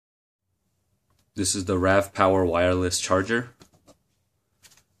This is the RAV Power wireless charger.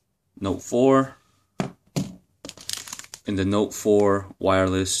 Note 4 and the Note 4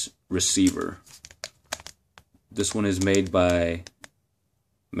 wireless receiver. This one is made by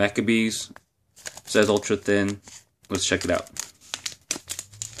Maccabees. It says ultra thin. Let's check it out.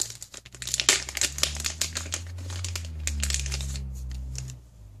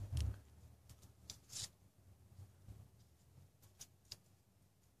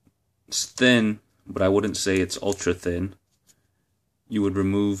 It's thin, but I wouldn't say it's ultra thin. You would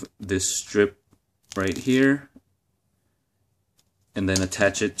remove this strip right here and then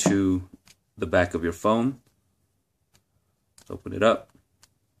attach it to the back of your phone. Open it up.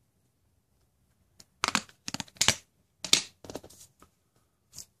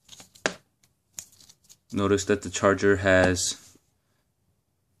 Notice that the charger has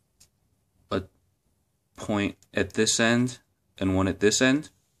a point at this end and one at this end.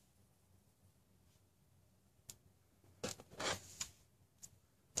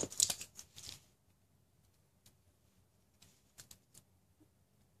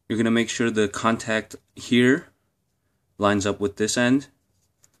 You're going to make sure the contact here lines up with this end,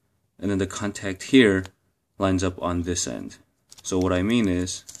 and then the contact here lines up on this end. So what I mean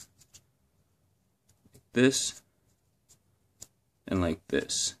is this and like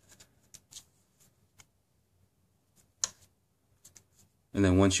this. And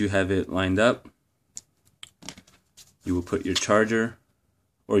then once you have it lined up, you will put your charger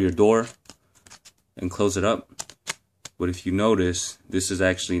or your door and close it up. But if you notice, this is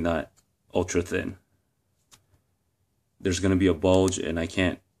actually not ultra thin. There's going to be a bulge and I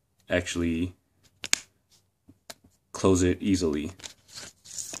can't actually close it easily.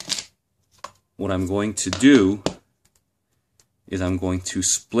 What I'm going to do is I'm going to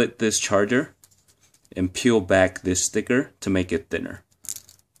split this charger and peel back this sticker to make it thinner.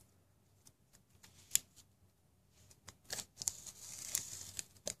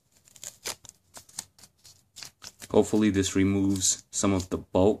 Hopefully this removes some of the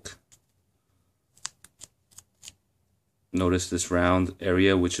bulk. Notice this round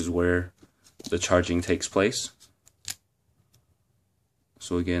area, which is where the charging takes place.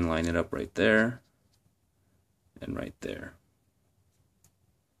 So again, line it up right there and right there.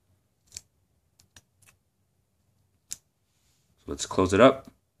 So let's close it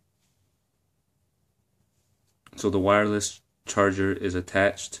up. So the wireless charger is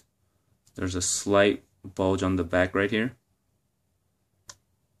attached. There's a slight bulge on the back right here.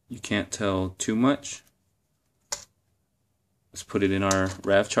 You can't tell too much. Let's put it in our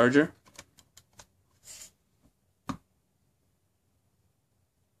RAV charger.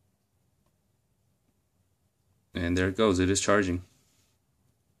 And there it goes, it is charging.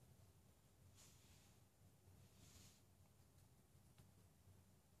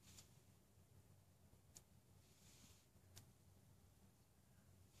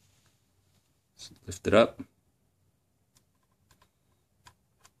 So lift it up.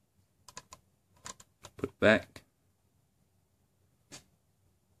 Put back.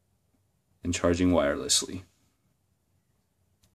 And charging wirelessly.